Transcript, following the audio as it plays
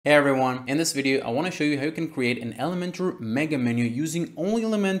Hey everyone, in this video I want to show you how you can create an Elementor mega menu using only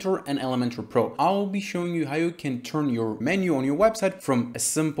Elementor and Elementor Pro. I will be showing you how you can turn your menu on your website from a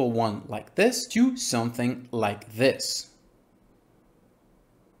simple one like this to something like this.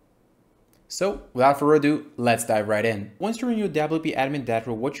 So without further ado, let's dive right in. Once you're in your WP admin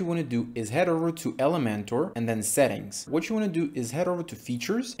dashboard, what you want to do is head over to Elementor and then settings. What you want to do is head over to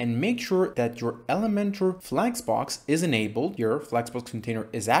features and make sure that your Elementor Flexbox is enabled. Your Flexbox container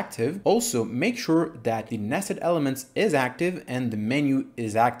is active. Also make sure that the nested elements is active and the menu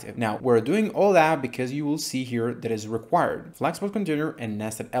is active. Now we're doing all that because you will see here that is required. Flexbox container and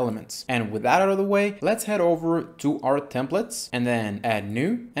nested elements. And with that out of the way, let's head over to our templates and then add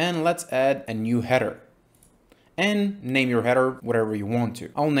new, and let's add a new header and name your header whatever you want to.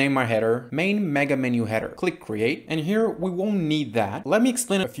 I'll name my header main mega menu header. Click create, and here we won't need that. Let me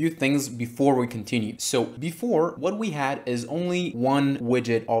explain a few things before we continue. So before, what we had is only one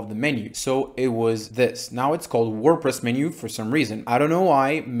widget of the menu, so it was this. Now it's called WordPress menu for some reason. I don't know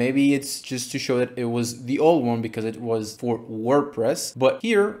why. Maybe it's just to show that it was the old one because it was for WordPress. But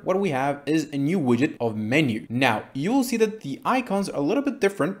here what we have is a new widget of menu. Now you will see that the icons are a little bit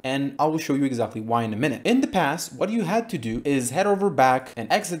different, and I will show you exactly why in a minute. In the past, what you had to do is head over back and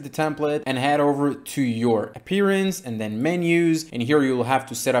exit the template and head over to your appearance and then menus, and here you'll have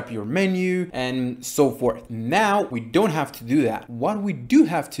to set up your menu and so forth. Now we don't have to do that. What we do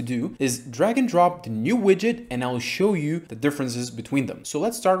have to do is drag and drop the new widget, and I'll show you the differences between them. So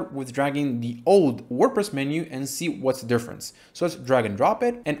let's start with dragging the old WordPress menu and see what's the difference. So let's drag and drop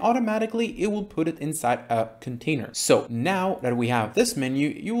it, and automatically it will put it inside a container. So now that we have this menu,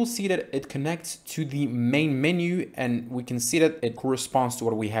 you will see that it connects to the main menu, and we can see that it corresponds to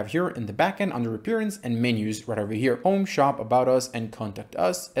what we have here in the backend under appearance and menus right over here: home, shop, about us, and contact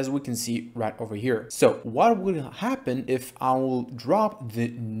us, as we can see right over here. So what will happen if I will drop the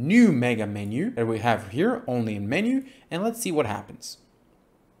new mega menu that we have here only in menu, and let's see what happens.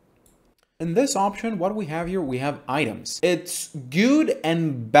 In this option, what we have here, we have items. It's good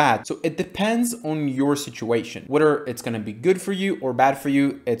and bad. So it depends on your situation. Whether it's going to be good for you or bad for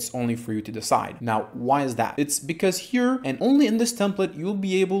you, it's only for you to decide. Now, why is that? It's because here and only in this template, you'll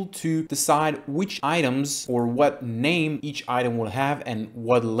be able to decide which items or what name each item will have and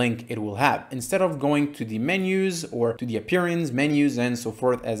what link it will have, instead of going to the menus or to the appearance, menus, and so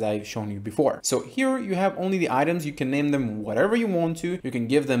forth, as I've shown you before. So here you have only the items. You can name them whatever you want to. You can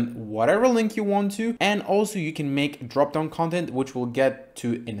give them whatever link you want to, and also you can make drop-down content, which we'll get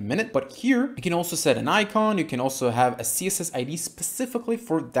to in a minute. But here you can also set an icon. You can also have a CSS ID specifically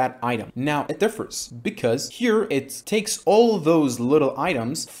for that item. Now it differs because here it takes all those little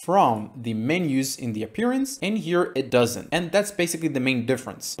items from the menus in the appearance, and here it doesn't, and that's basically the main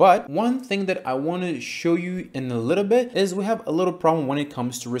difference. But one thing that I want to show you in a little bit is we have a little problem when it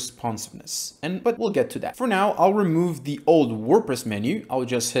comes to responsiveness, but we'll get to that. For now, I'll remove the old WordPress menu. I'll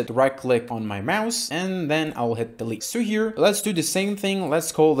just hit right click on my mouse and then I'll hit delete. So here, let's do the same thing.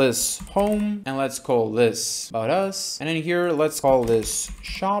 Let's call this home, and let's call this about us, and then here let's call this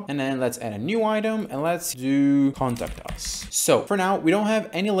shop, and then let's add a new item and let's do contact us. So for now, we don't have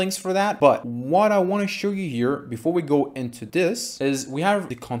any links for that, but what I want to show you here before we go into this is we have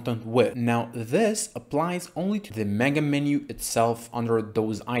the content width. Now this applies only to the mega menu itself under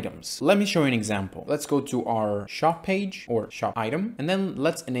those items. Let me show you an example. Let's go to our shop page or shop item, and then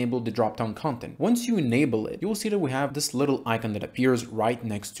let's enable the drop-down content. Once you enable it, you will see that we have this little icon that appears right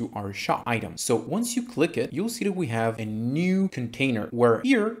next to our shop item. So once you click it, you'll see that we have a new container where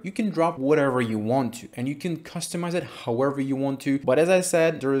here you can drop whatever you want to, and you can customize it however you want to. But as I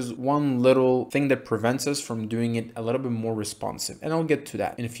said, there is one little thing that prevents us from doing it a little bit more responsive, and I'll get to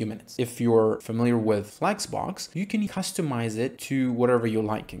that in a few minutes. If you're familiar with Flexbox, you can customize it to whatever your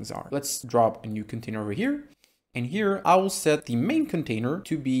likings are. Let's drop a new container over here. And here I will set the main container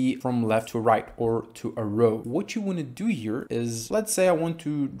to be from left to right or to a row. What you want to do here is, let's say I want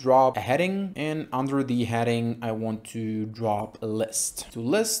to drop a heading, and under the heading I want to drop a list. To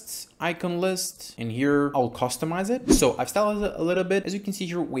lists, icon list, and here I'll customize it. So I've styled it a little bit. As you can see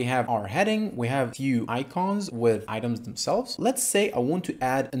here, we have our heading, we have a few icons with items themselves. Let's say I want to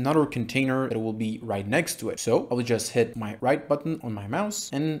add another container that will be right next to it. So I will just hit my right button on my mouse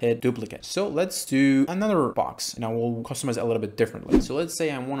and hit duplicate. So let's do another box, and I will customize it a little bit differently. So let's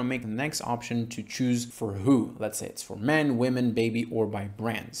say I want to make the next option to choose for who. Let's say it's for men, women, baby, or by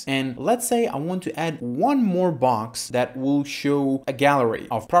brands. And let's say I want to add one more box that will show a gallery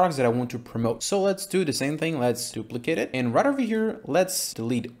of products that I want to promote. So let's do the same thing. Let's duplicate it. And right over here, let's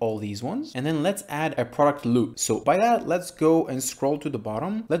delete all these ones. And then let's add a product loop. So by that, let's go and scroll to the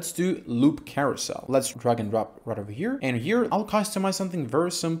bottom. Let's do loop carousel. Let's drag and drop right over here. And here I'll customize something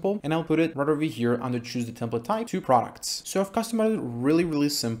very simple, and I'll put it right over here under choose the template type to products. So I've customized it really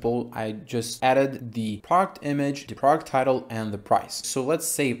simple. I just added the product image, the product title, and the price. So let's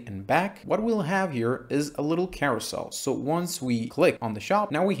save and back. What we'll have here is a little carousel. So once we click on the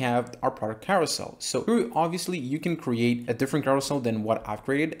shop, now we have our product carousel. So here, obviously you can create a different carousel than what I've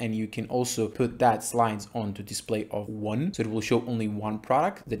created, and you can also put that slides onto display of one. So it will show only one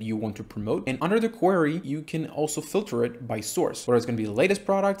product that you want to promote. And under the query, you can also filter it by source, whether it's going to be the latest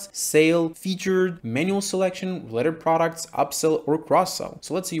products, sale, featured, manual selection, related products, upsell, or cross-sell.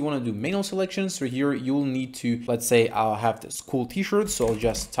 So let's say you want to do manual selection. So here you will need to, let's say I'll have this cool t-shirt. So I'll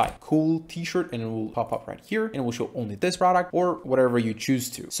just type cool t-shirt and it will pop up right here, and it will show only this product or whatever you choose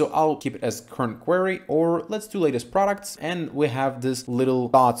to. So I'll keep it as current query, or let's do latest products, and we have this little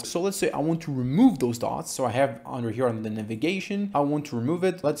dots. So let's say I want to remove those dots. So I have under here on the navigation, I want to remove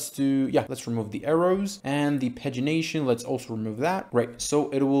it. Let's remove the arrows and the pagination. Let's also remove that. Great. So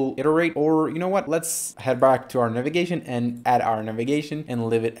it will iterate, or you know what? Let's head back to our navigation and add our navigation and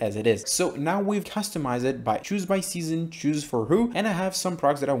leave it as it is. So now we've customized it by choose by season, choose for who, and I have some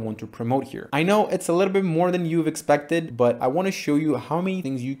products that I want to promote here. I know it's a little bit more than you've expected, but I want to show you how many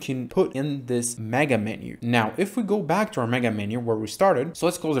things you can put in this mega menu. Now, if we go back to our mega menu where we started, so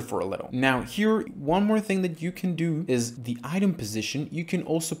let's close it for a little. Now here, one more thing that you can do is the item position. You can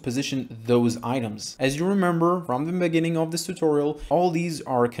also position those items. As you remember from the beginning of this tutorial, all these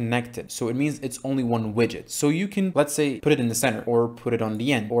are connected. So it means it's only one widget. So you can, let's say, put it in the center, or put it on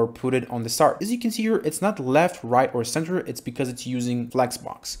the end, or put it on the start. As you can see here, it's not left, right, or center. It's because it's using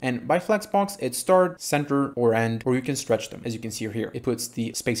flexbox. And by flexbox, it's start, center, or end, or you can stretch them. As you can see here, it puts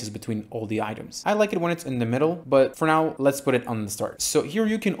the spaces between all the items. I like it when it's in the middle, but for now, let's put it on the start. So here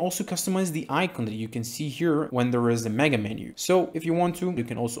you can also customize the icon that you can see here when there is the mega menu. So if you want to, you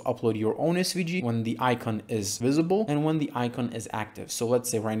can also upload your own SVG when the icon is visible and when the icon is active. So let's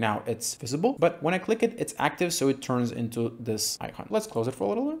say right now it's visible, but when I click it, it's active. So it turns into this icon. Let's close it for a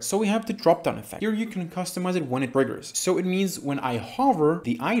little bit. So we have the drop down effect. Here you can customize it when it triggers. So it means when I hover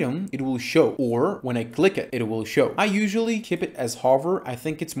the item, it will show, or when I click it, it will show. I usually keep it as hover. I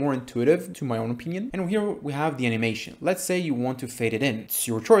think it's more intuitive to my own opinion. And here we have the animation. Let's say you want to fade it in. It's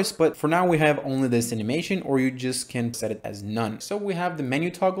your choice, but for now we have only this animation, or you just can set it as none. So we have the menu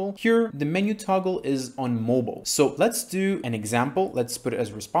toggle. Here, the menu toggle is on mobile. So let's do an example. Let's put it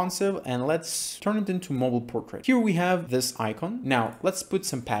as responsive and let's turn it into mobile portrait. Here we have this icon. Now let's put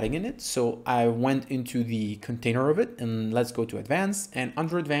some padding in it. So I went into the container of it, and let's go to advanced, and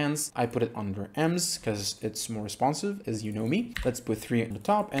under advanced, I put it under M's because it's more responsive, as you know me. Let's put 3 on the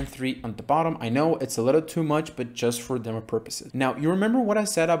top and 3 on the bottom. I know it's a little too much, but just for demo purposes. Now, you remember what I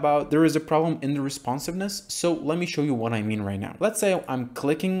said about there is a problem in the responsiveness? So let me show you what I mean right now. Let's say I'm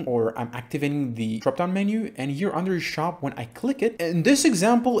clicking, or I'm activating the drop-down menu, and here under shop, when I click it, in this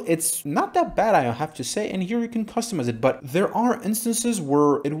example, it's not that bad, I have to say, and here you can customize it, but there are instances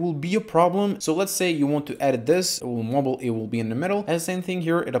where it will be a problem. So let's say you want to edit this, mobile, it will be in the middle, and the same thing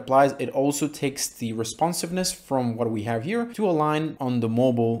here, it applies. It also takes the responsiveness from what we have here to align on the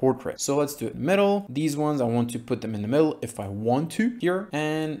mobile portrait. So let's do it middle. These ones, I want to put them in the middle if I want to here,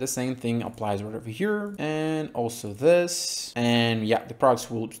 and the same thing applies right over here, and also this, and yeah, the products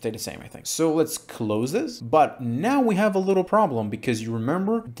will stay the same, I think. So let's close this, but now we have a little problem because you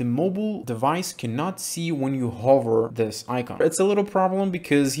remember the mobile device cannot see when you hover this icon. It's a little problem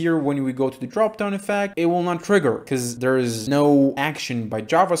because here when we go to the drop down effect, it will not trigger because there is no action by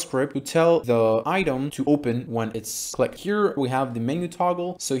JavaScript to tell the item to open when it's clicked. Here we have the menu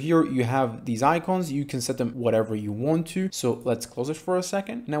toggle. So here you have these icons, you can set them whatever you want to. So let's close it for a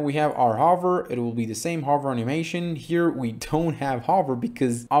second. Now we have our hover, it will be the same hover animation. Here we don't have hover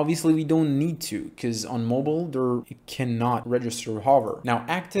because obviously we don't need to, because on mobile it cannot register hover. Now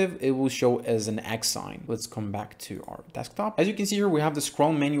active, it will show as an X sign. Let's come back to our desktop. As you can see here, we have the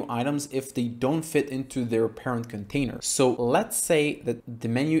scroll menu items if they don't fit into their parent container. So let's say that the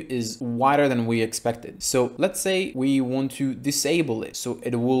menu is wider than we expected. So let's say we want to disable it so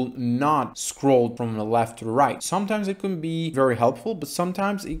it will not scroll from the left to the right. Sometimes it can be very helpful, but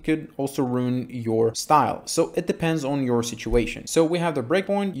sometimes it could also ruin your style. So it depends on your situation. So we have the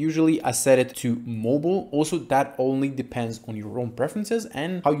breakpoint. Usually I set it to mobile. Also, that only depends on your own preferences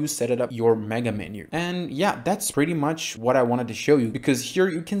and how you set it up your mega menu. And yeah, that's pretty much what I wanted to show you, because here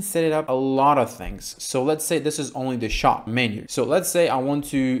you can set it up a lot of things. So let's say this is only the shop menu. So let's say I want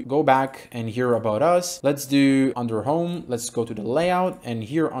to go back and hear about us. Let's do under home. Let's go to the layout. layout, and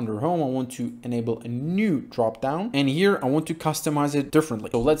here under home, I want to enable a new drop down, and here I want to customize it differently.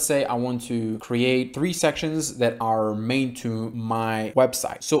 So let's say I want to create 3 sections that are main to my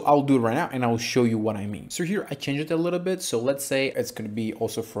website. So I'll do it right now and I'll show you what I mean. So here I changed it a little bit. So let's say it's going to be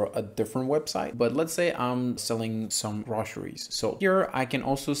also for a different website, but let's say I'm selling some groceries. So here I can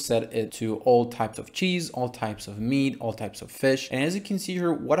also set it to all types of cheese, all types of meat, all types of fish. And as you can see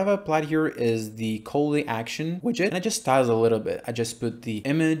here, what I've applied here is the call to action widget, and I just styled a little bit. I just put the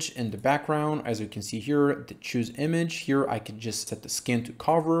image in the background. As you can see here, the choose image here, I could just set the skin to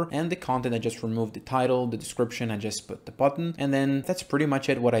cover, and the content, I just removed the title, the description, I just put the button, and then that's pretty much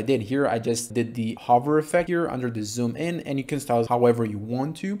it. What I did here, I just did the hover effect here under the zoom in, and you can style however you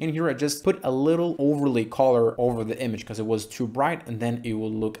want to. And here I just put a little overlay color over the image because it was too bright, and then it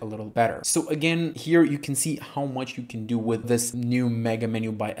will look a little better. So again, here you can see how much you can do with this new mega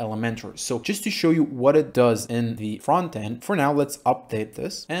menu by Elementor. So just to show you what it does in the front end, for now, let's update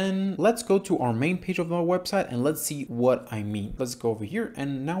this and let's go to our main page of our website and let's see what I mean. Let's go over here,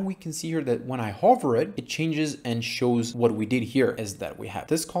 and now we can see here that when I hover it, it changes and shows what we did here is that we have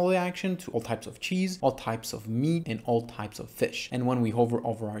this call to action to all types of cheese, all types of meat, and all types of fish. And when we hover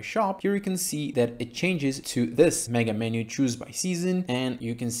over our shop, here you can see that it changes to this mega menu, choose by season, and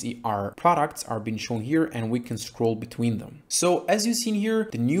you can see our products are being shown here and we can scroll between them. So as you've seen here,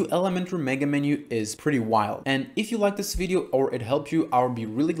 the new Elementor mega menu is pretty wild. And if you like this video or it helped you, I would be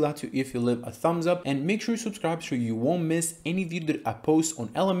really glad to if you leave a thumbs up, and make sure you subscribe so you won't miss any video that I post on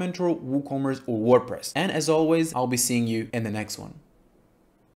Elementor, WooCommerce, or WordPress. And as always, I'll be seeing you in the next one.